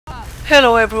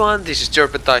Hello everyone, this is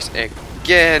Jerppetys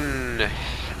again,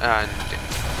 and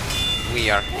we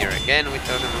are here again with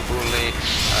Totem Bully.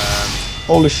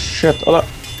 Holy shit,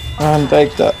 and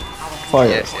take the fire.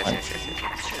 Yes. I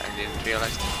didn't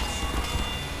realize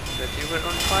that you were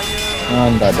on fire.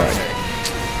 And I died.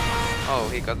 Oh,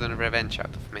 he got a revenge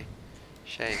out of me.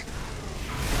 Shame.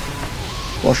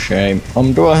 For shame.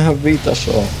 Do I have Vitas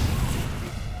or?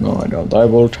 No, I don't. I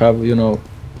would have, you know,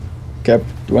 kept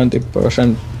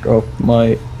 20% of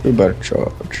my Uber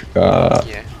charge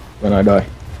when I die.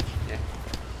 Yeah.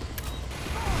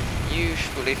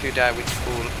 Usually if you die with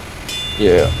full.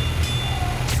 Yeah.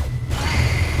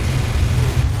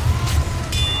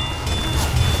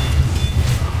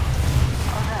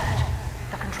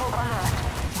 The control alert.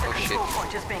 Oh shit.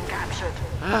 Point is being captured.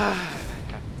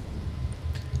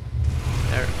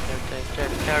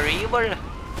 They're evil.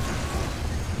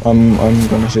 I'm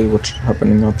gonna see what's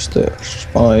happening upstairs.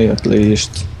 Spy at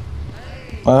least.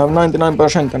 I have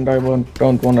 99% and I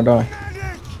don't wanna die.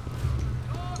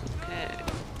 Okay.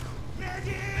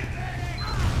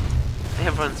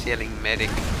 Everyone's yelling medic.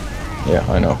 Yeah,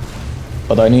 I know.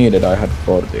 But I needed, I had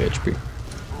 40 HP.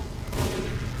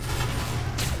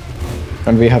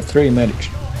 And we have 3 medics.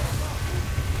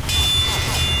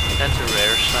 That's a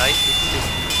rare sight.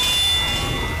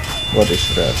 What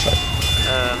is rare sight?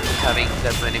 Having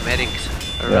that many medics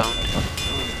around.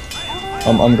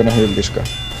 Yeah. I'm gonna heal this guy.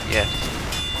 Yes.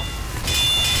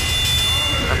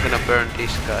 I'm gonna burn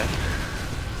this guy.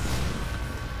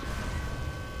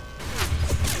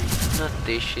 Not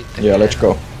this shit again. Yeah, let's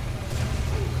go.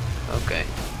 Okay.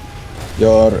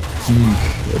 You're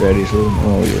ready soon.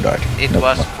 Oh, you died. It Never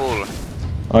was mind. full.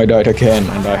 I died again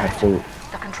and I had full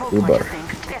The control Uber. point is being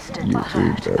contested. You Alert.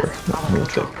 Uber. Our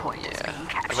Okay. control point is Yeah. being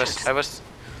captured. I was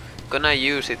gonna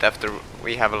use it after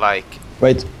we have like.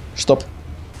 Wait, stop.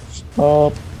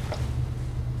 Stop.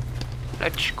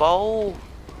 Let's go.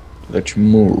 Let's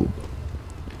move.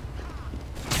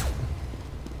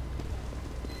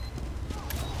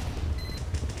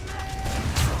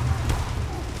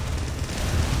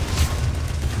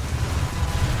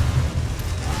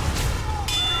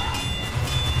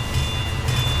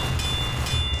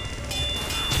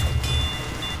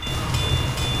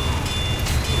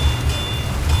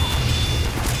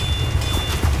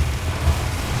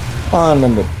 And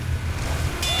I'm dead.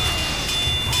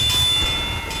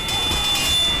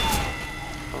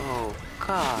 Oh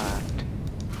god.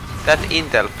 That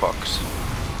Intel box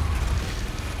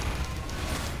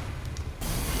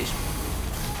is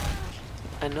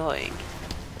annoying.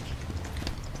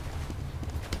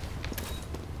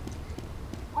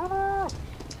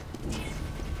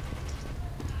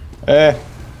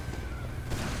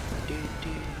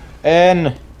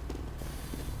 N.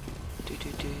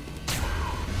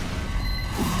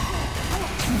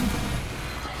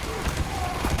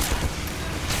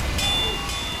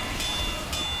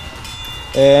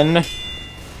 N.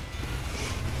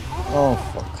 Oh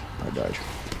fuck, I died.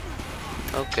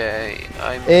 Okay,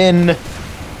 I'm. N.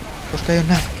 Koska ei oo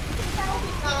nälkä.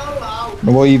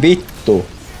 No voi vittu.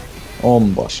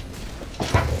 Onpas.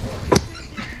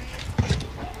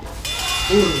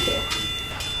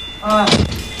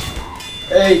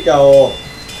 Eikä oo.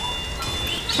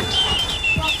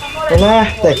 No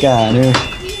lähtekää nyt.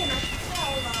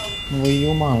 Voi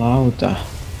jumalauta.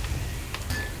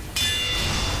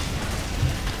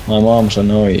 My mom's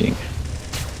annoying.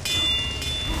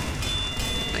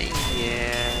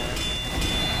 Yeah.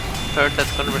 Heard that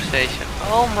conversation.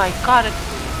 Oh my god!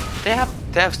 They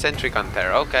have sentry gun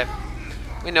there. Okay.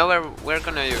 We know where we're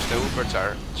gonna use the Uber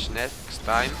charge next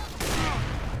time.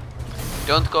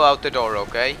 Don't go out the door,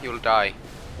 okay? You'll die.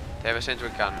 They have a sentry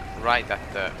gun right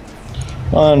at the.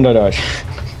 And I died.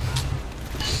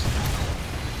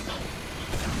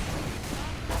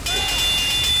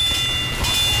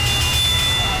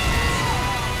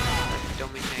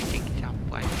 Dominating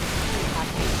subway.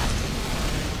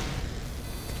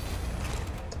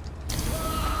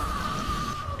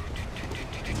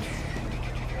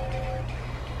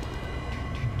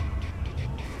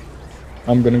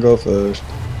 I'm gonna go first.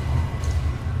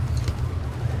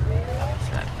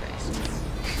 Sad face.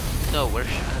 So where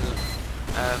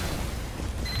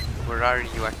are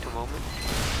you at the moment?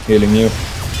 Healing you.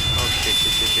 Oh shit.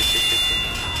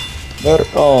 Where?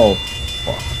 Oh,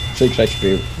 fuck. 6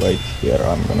 HP. Wait, here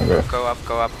I'm gonna go. Go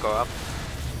up.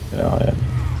 Yeah, I am.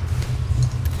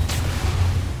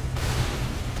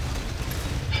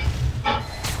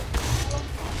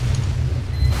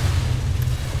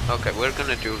 Okay, we're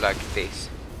gonna do like this.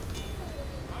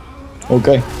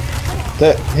 Okay.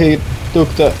 He took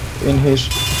the in his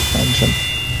hands and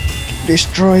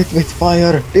destroy it with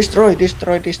fire. Destroy,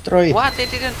 destroy, destroy. What? They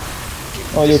didn't.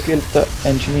 Oh, you killed the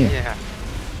engineer. Yeah.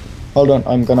 Hold on,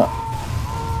 I'm gonna...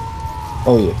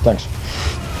 Oh yeah, thanks.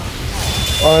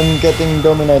 I'm getting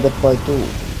dominated by 2.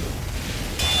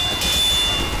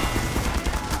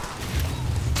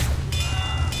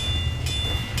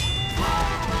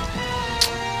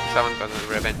 Someone got a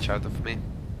revenge out of me.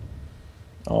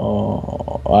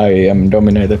 Oh, I am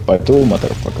dominated by 2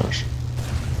 motherfuckers.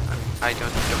 I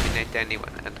don't dominate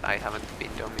anyone, and I haven't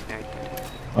been dominated.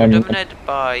 I'm You're dominated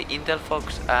by Intel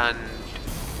Fox and...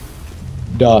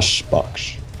 Dash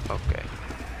box. Okay.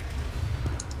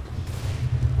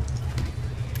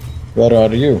 Where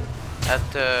are you? At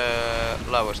the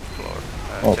lowest floor.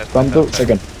 Oh, just come to outside.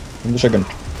 second. Come to second.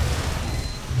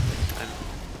 And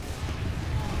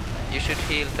you should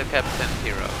heal the Captain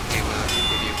Hero. He will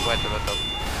give you quite a lot of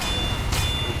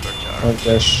supercharge.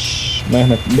 Otes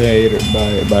Mehmet Beir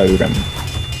by Yrem.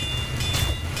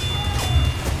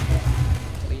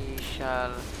 We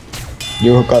shall...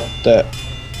 You got the...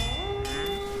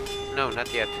 No,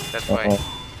 not yet. That's Uh why. oh.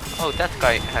 Oh, that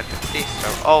guy had this. So...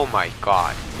 Oh my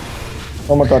god.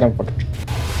 Oh my god, I'm fucked.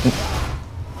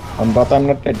 But I'm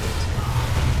not dead.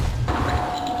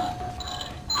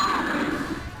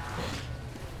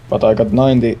 But I got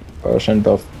 90%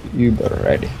 of Uber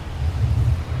ready.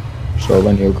 So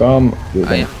when you come, you I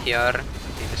can... am here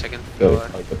in the second Okay, floor.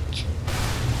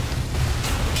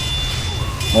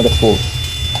 I got full.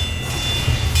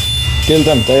 Kill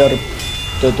them, they are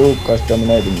the 2 guys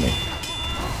dominating me.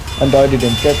 And I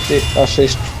didn't get the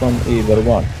assist from either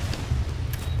one.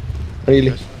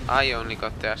 Really? I only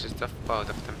got the assist of both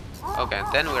of them. Okay, and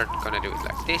then we're gonna do it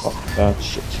like this. Oh, that's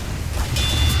shit.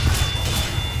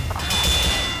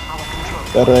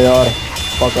 There they are,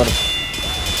 fucker.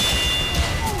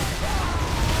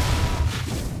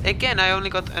 Again, I only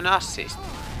got an assist.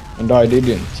 And I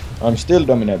didn't. I'm still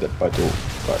dominated by 2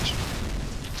 guys.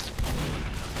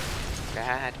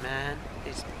 Bad, man.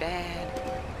 It's bad.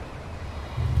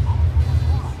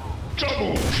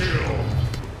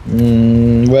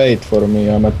 Wait for me,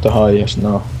 I'm at the highest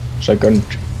now. Second.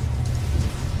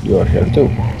 You are here too.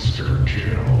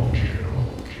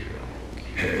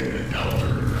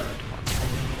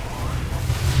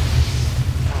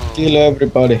 Oh, Kill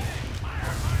everybody.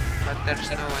 but there's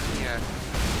no one here.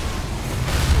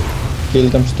 Kill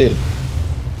them still.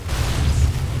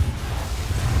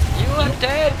 You are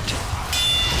dead!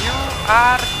 You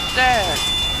are dead!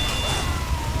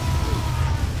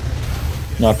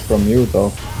 Not from you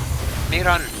though.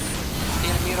 Miron!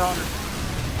 Heal Miron!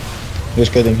 He's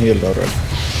getting healed already.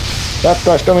 That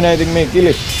guy's dominating me, kill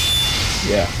it!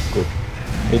 Yeah, good.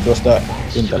 It was the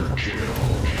Intel.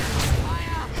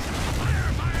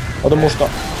 Ota musta.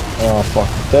 Oh fuck.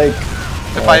 Take.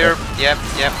 The fire! Yep,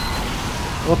 yep.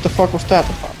 What the fuck was that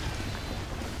about?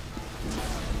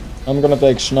 I'm gonna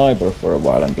take sniper for a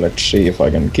while and let's see if I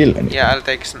can kill anything. Yeah, I'll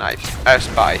take snipe.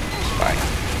 Spy. Spy.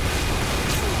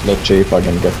 Let's see if I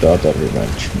can get the other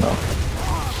revenge now.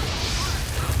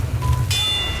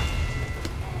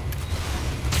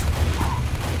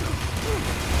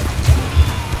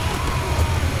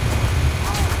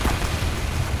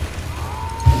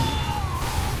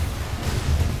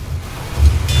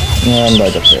 And I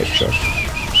got the shot.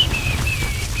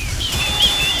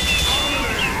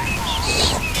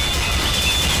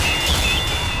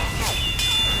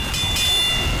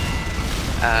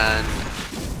 And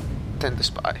then the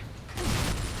spy.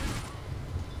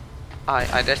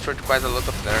 I destroyed quite a lot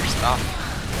of their stuff.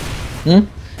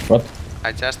 What?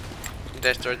 I just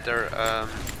destroyed their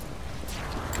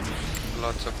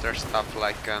lots of their stuff,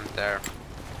 like their,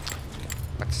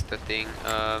 what's the thing,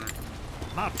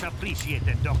 Much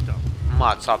appreciated, Doctor.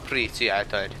 much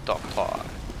appreciated, doctor.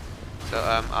 So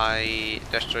I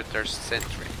destroyed their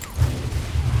sentry.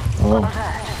 Oh. Alert.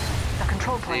 The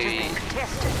control point is being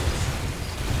contested.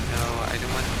 No, I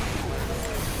don't want.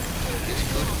 This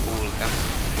could fool them,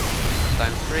 but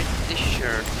I'm pretty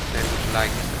sure they would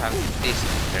like to have this in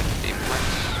their team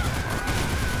match.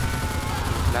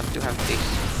 Love to have this.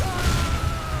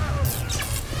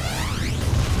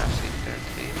 That's in their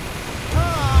team.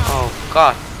 Oh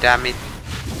god damn it!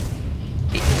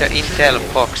 The Intel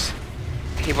Fox.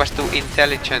 He was too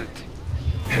intelligent.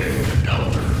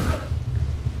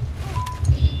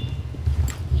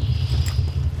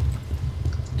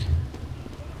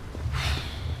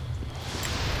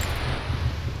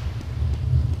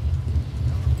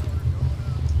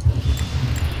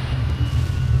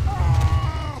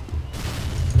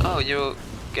 Oh, you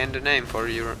gained a name for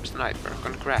your sniper.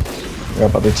 Congrats. Yeah,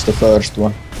 but it's the first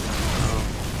one.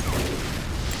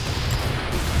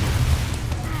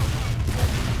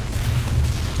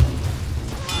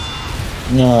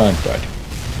 No, I died.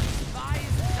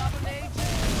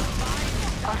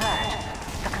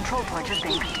 control point is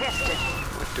being contested.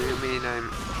 What do you mean I'm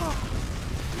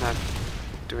not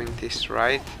doing this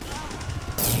right?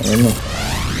 I don't know.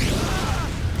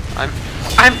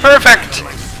 I'm perfect!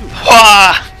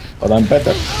 Wah! But I'm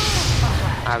better.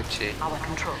 Ouchie. Our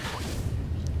control point.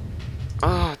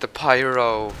 Oh, the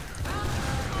pyro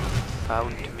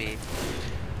found me.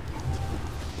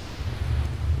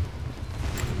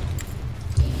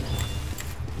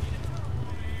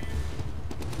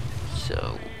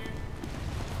 So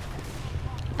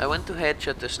I want to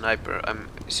headshot the sniper. I'm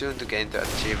soon to gain the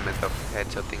achievement of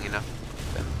headshotting enough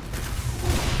of them.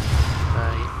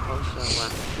 I also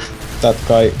want to... That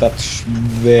guy, that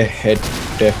head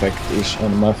defect is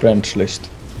on my friends list.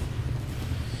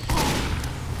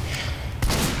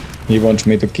 He wants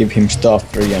me to give him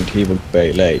stuff free and he will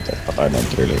pay later, but I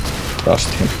don't really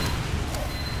trust him.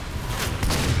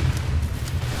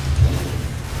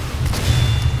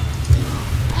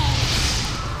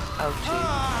 Ouchie.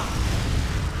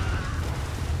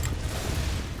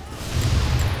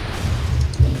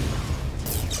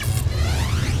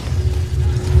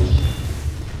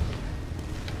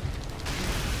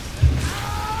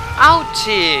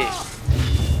 Ouchie!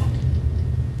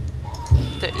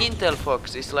 The Intel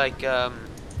Fox is like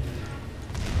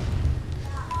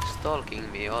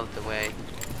stalking me all the way.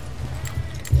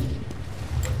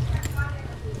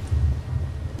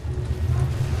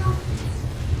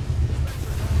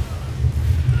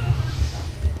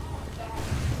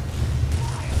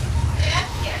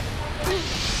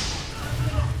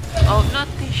 Oh, not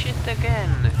this shit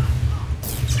again!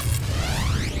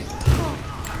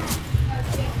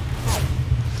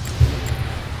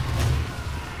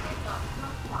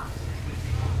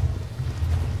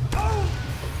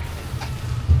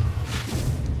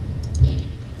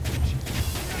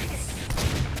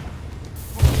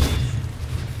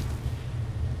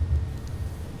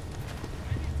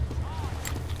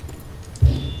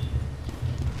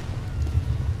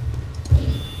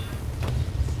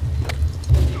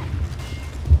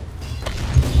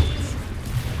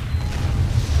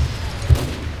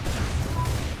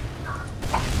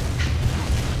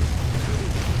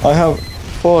 I have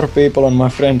 4 people on my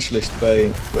friends list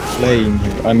playing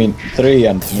here. I mean 3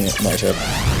 and me, myself.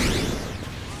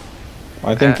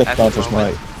 I think that at counts the as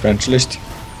my friends list.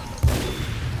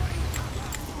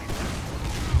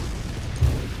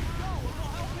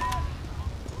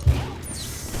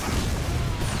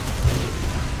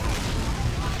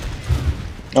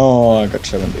 Oh, I got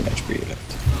 17 HP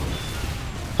left.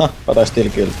 Huh, but I still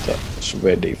killed the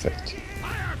sweat effect.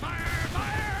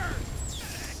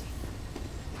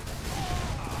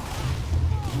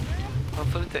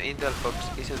 Hopefully the Intel Fox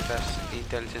isn't as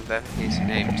intelligent as his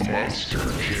name says.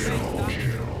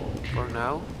 For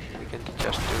now, we can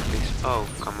just do this. Oh,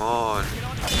 come on.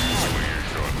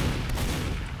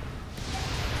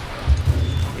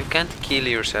 You can't kill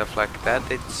yourself like that,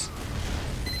 it's...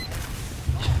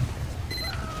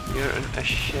 You're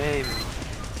ashamed.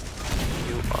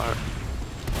 You are...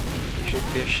 You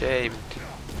should be ashamed.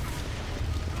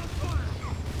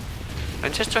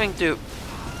 I'm just trying to...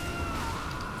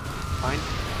 Fine.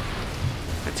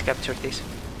 Let's capture this,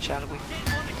 shall we?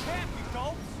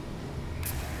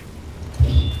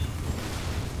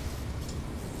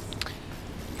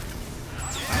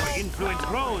 Our influence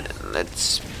grows.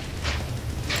 Let's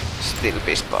still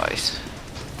be spies.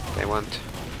 They won't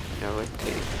know it.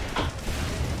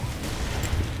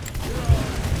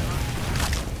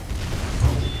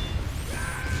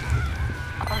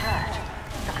 Alert.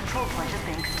 The control point is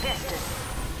being contested.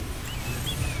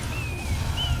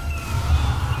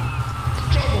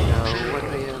 No one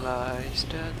realized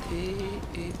that no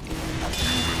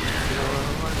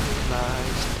one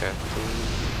realized that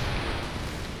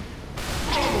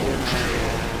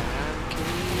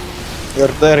You're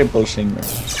a terrible singer.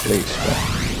 Please stop.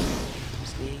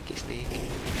 Sneaky, sneaky.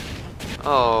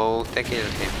 Oh, they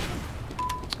killed him.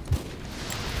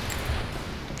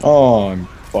 Oh, I'm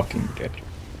fucking dead.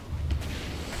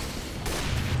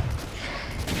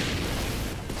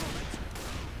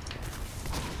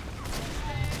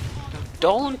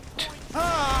 Don't!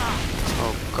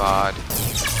 Oh god.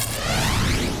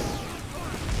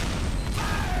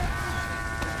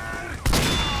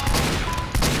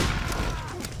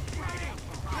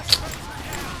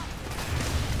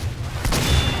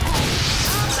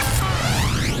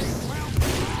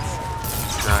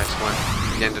 Nice one.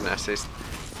 Get an assist.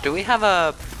 Do we have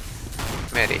a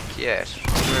medic? Yes.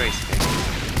 Where is he? I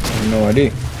have no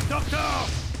idea. Doctor!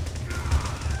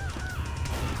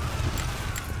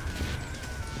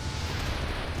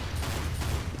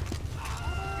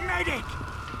 Medic!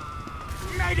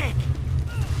 Medic!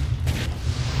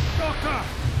 Doctor!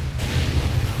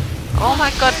 Oh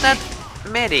my god, that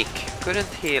medic couldn't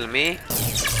heal me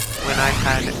when I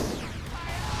had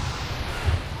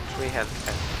 3 health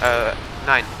left.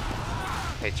 9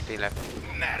 HP left.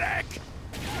 Medic!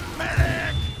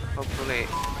 Medic! Hopefully.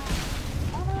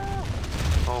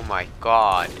 Oh my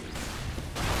god.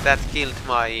 That killed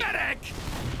my Medic!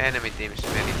 enemy team's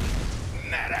medic.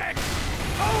 Medic!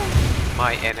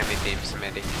 My enemy team's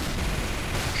medic.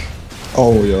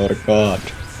 Oh your god.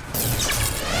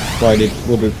 Why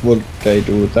would they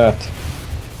do that?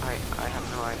 I have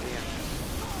no idea.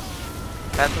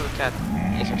 Battle cat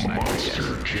is a sniper, yes.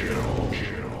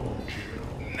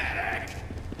 Medic!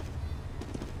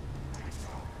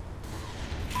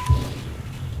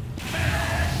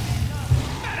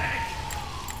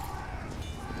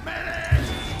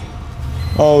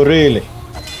 Oh really?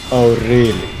 Oh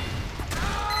really?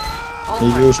 Oh He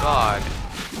my used- god.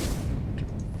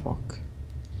 Fuck.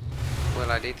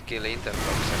 Well, I did kill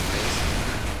Interblocks at least.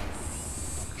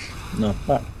 Not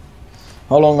bad.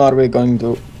 How long are we going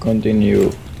to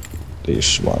continue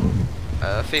this one?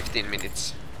 15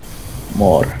 minutes.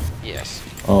 More? Yes.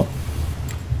 Oh.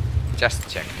 Just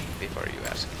check before you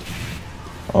ask.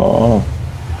 Oh.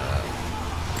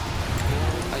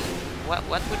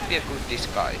 What would be a good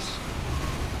disguise?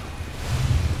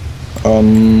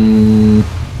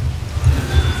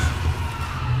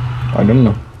 I don't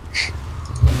know.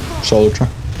 Soldier,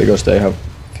 because they have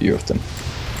few of them.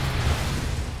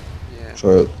 Yeah.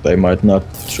 So they might not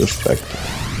suspect.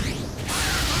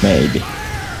 Maybe. Do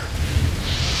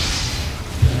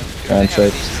Can't they have say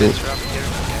this true. picture up here?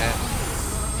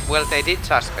 Yeah. Well, they did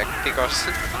suspect because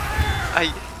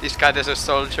I disguised as a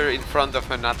soldier in front of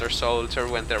another soldier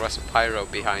when there was a pyro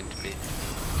behind me.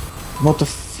 What the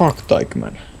fuck, Tyke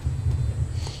man?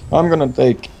 I'm gonna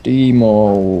take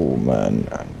Demo man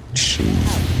and see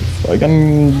if I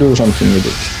can do something with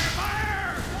it.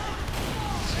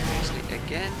 Seriously,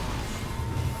 again?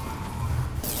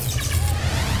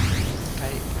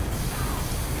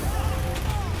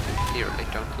 They clearly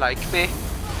don't like me.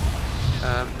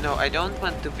 No, I don't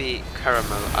want to be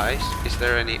Caramel Eyes. Is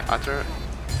there any other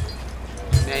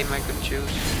name I could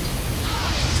choose?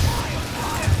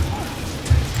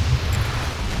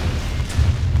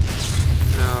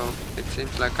 No, it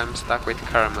seems like I'm stuck with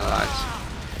Caramel Eyes.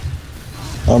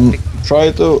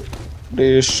 Try to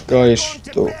disguise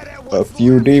to a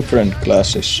few different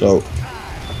classes, so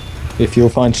if you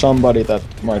find somebody that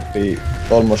might be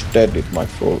almost dead, it might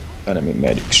fall enemy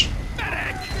medics.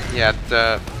 Yeah,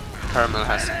 the Caramel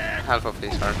has half of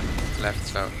his heart left,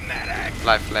 so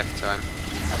life left, so I'm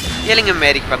healing a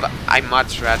medic, but I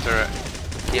much rather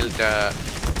kill the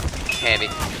heavy.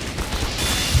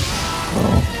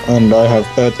 Oh, and I have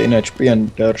 13 HP and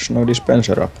there's no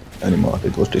dispenser up anymore,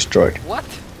 it was destroyed. What?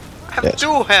 I have Yes.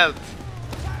 2 health!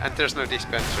 And there's no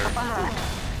dispenser.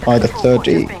 I got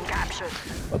 13, Being captured.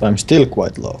 but I'm still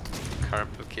quite low.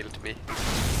 Caramel killed me.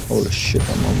 Holy shit,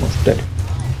 I'm almost dead.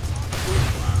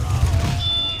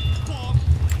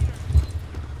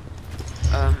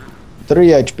 Um, 3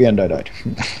 HP and I died.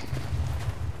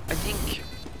 I think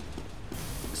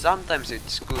sometimes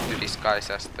it's good to disguise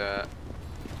as the,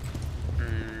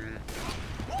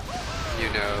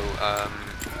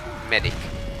 medic.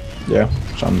 Yeah,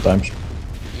 sometimes.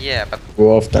 Yeah, but Too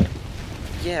often.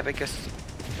 yeah, because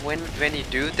when you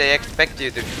do, they expect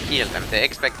you to heal them. They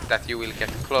expect that you will get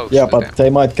close Yeah, to but them. they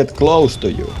might get close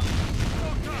to you.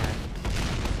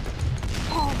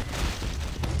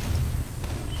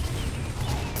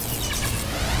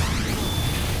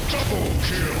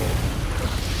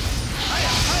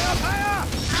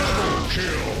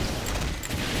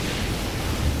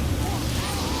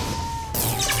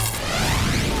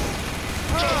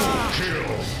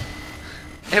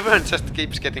 Everyone just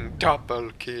keeps getting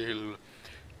double kill.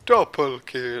 Double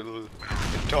kill.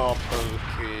 Double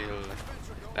kill.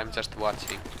 I'm just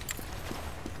watching.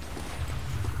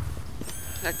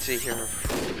 Let's see here.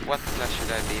 What class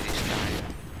should I be this time?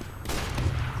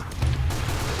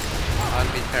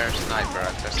 I'll be their sniper.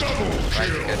 I'll just try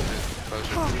to get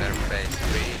closer to their face.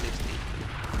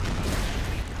 Realistic.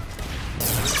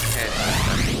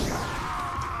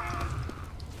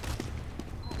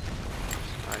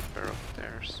 Sniper of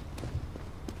theirs.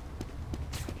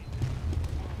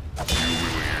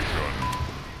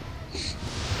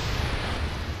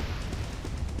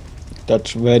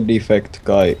 That red defect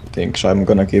guy thinks I'm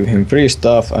gonna give him free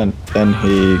stuff and then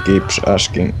he keeps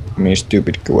asking me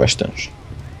stupid questions.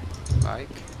 Like?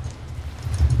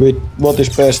 With what is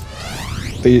best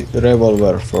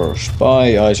revolver for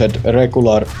spy? I said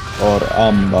regular or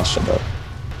ambassador.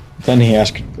 Then he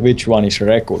asked which one is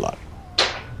regular.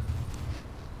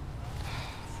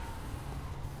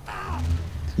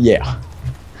 Yeah.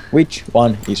 Which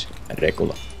one is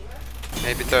regular?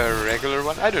 Maybe the regular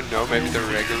one? I don't know, maybe the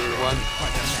regular one.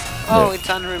 Oh, Yeah. it's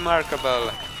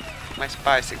unremarkable. My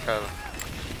bicycle.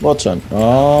 What's on? Oh.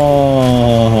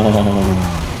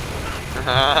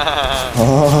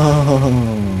 Oh.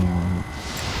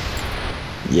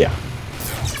 Yeah.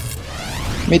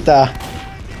 Mitä?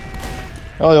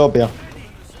 Joo pian.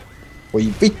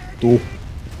 Voi vittu.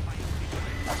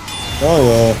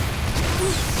 Joo.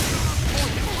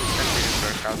 That didn't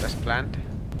work out as planned.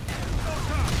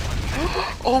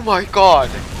 Oh my god!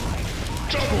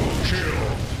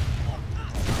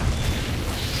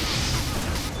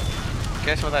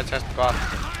 Guess what I just got?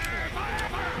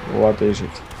 What is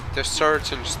it? The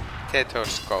surgeon's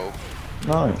stethoscope.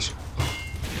 Nice.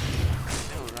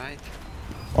 Alright.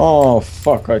 Oh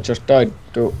fuck, I just died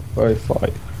to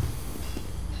Wi-Fi.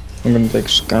 I'm gonna take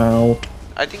scout.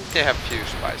 I think they have few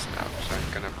spies now, so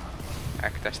I'm gonna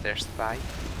act as their spy.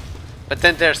 But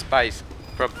then their spy's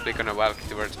probably gonna walk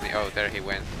towards me. Oh, there he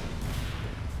went.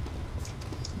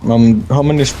 How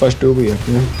many spies do we have?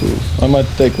 We have 2. I might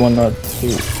take 1 or 2.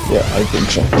 Yeah, I think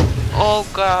so. Oh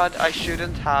god, I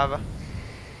shouldn't have.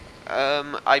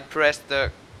 I pressed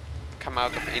the come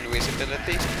out of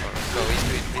invisibility or go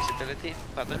into invisibility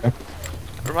button.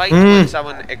 Right when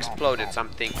someone exploded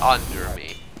something under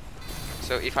me.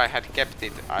 So if I had kept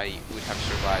it, I would have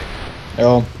survived.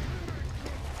 Joo.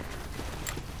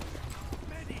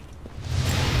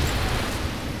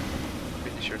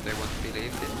 Pretty sure they won't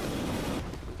believe it.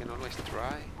 We can always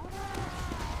try.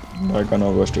 I can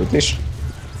always do this.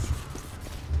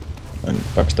 And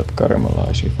backstab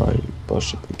caramelize if I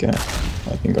possibly can.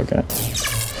 I think I can.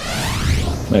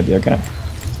 Maybe I can.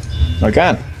 I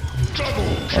can!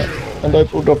 And I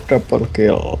pulled off double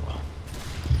kill.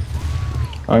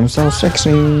 I'm so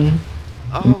sexy.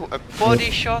 Oh, a body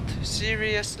shot?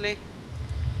 Seriously?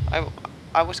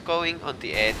 I was going on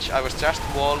the edge. I was just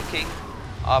walking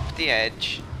up the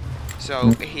edge.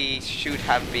 So he should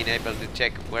have been able to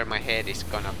check where my head is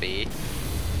gonna be.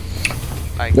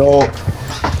 Like, Joo.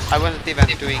 I wasn't even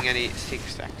doing any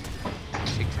zigzag.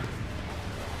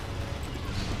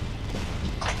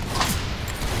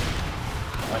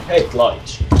 I hate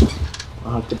lights.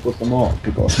 I have to put them on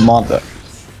because mother.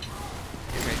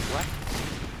 Wait, what?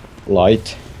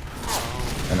 Light.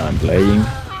 And I'm playing.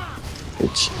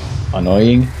 It's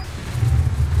annoying.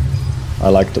 I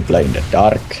like to play in the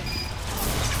dark.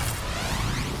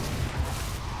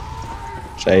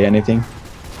 Say anything?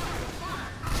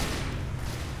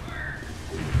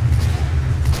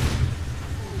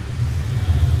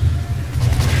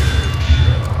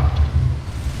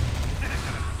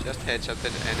 Just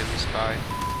headshotted enemy spy.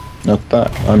 Not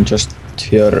bad. I'm just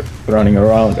here running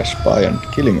around as spy and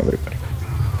killing everybody.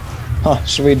 Huh,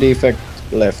 sweet defect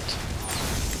left.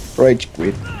 Rage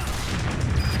quit.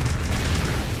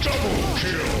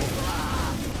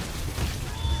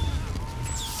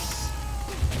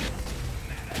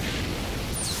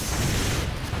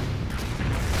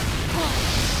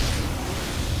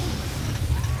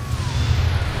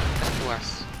 That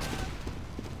was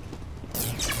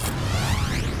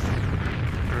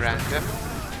random.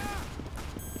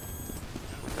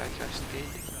 What I just did.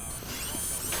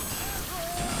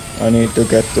 I need to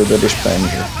get to the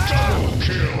dispenser.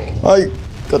 I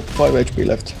got 5 HP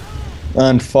left.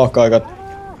 And fuck,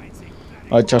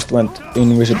 I just went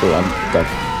invisible and got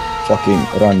fucking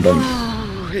random.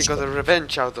 He got a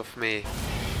revenge out of me.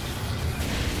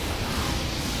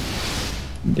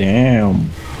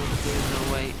 Damn.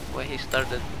 No way, when he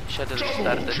suddenly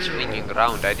started swinging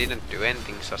around, I didn't do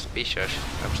anything suspicious.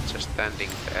 I was just standing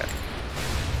there.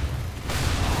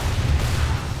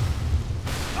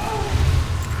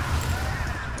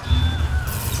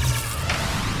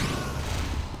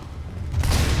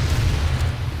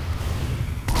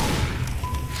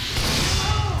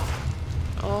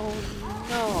 Oh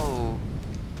no!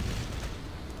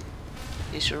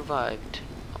 He survived.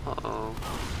 Uh-oh.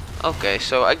 Okay,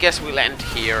 so I guess we'll end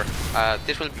here.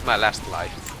 This will be my last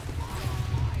life.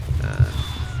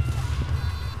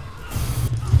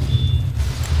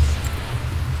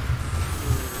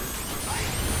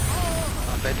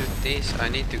 If I do this, I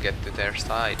need to get to their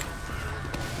side.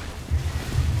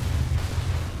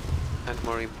 And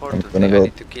more importantly, I go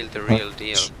need to kill the real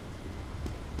deal.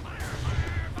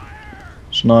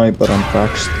 Sniper and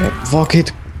backstab. Fuck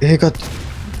it! He got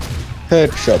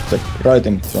headshotted right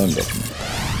in front of me.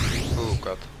 Who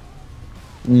got?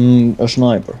 A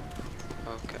sniper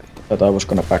Okay. that I was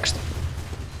gonna backstab.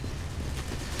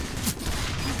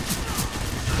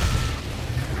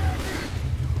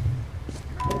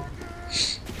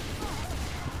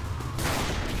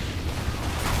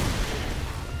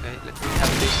 Okay, let me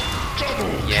have this.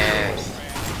 Yes.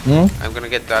 Hmm? I'm gonna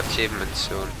get the achievement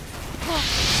soon.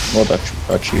 What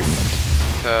achievement?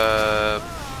 The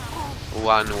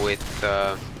one with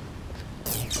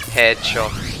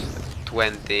headshot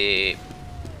 20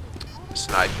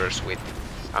 snipers with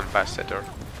ambassador.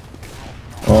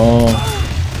 Oh,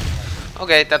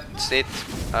 Okay, that's it.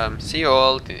 See you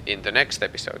all in the next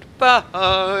episode.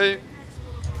 Bye!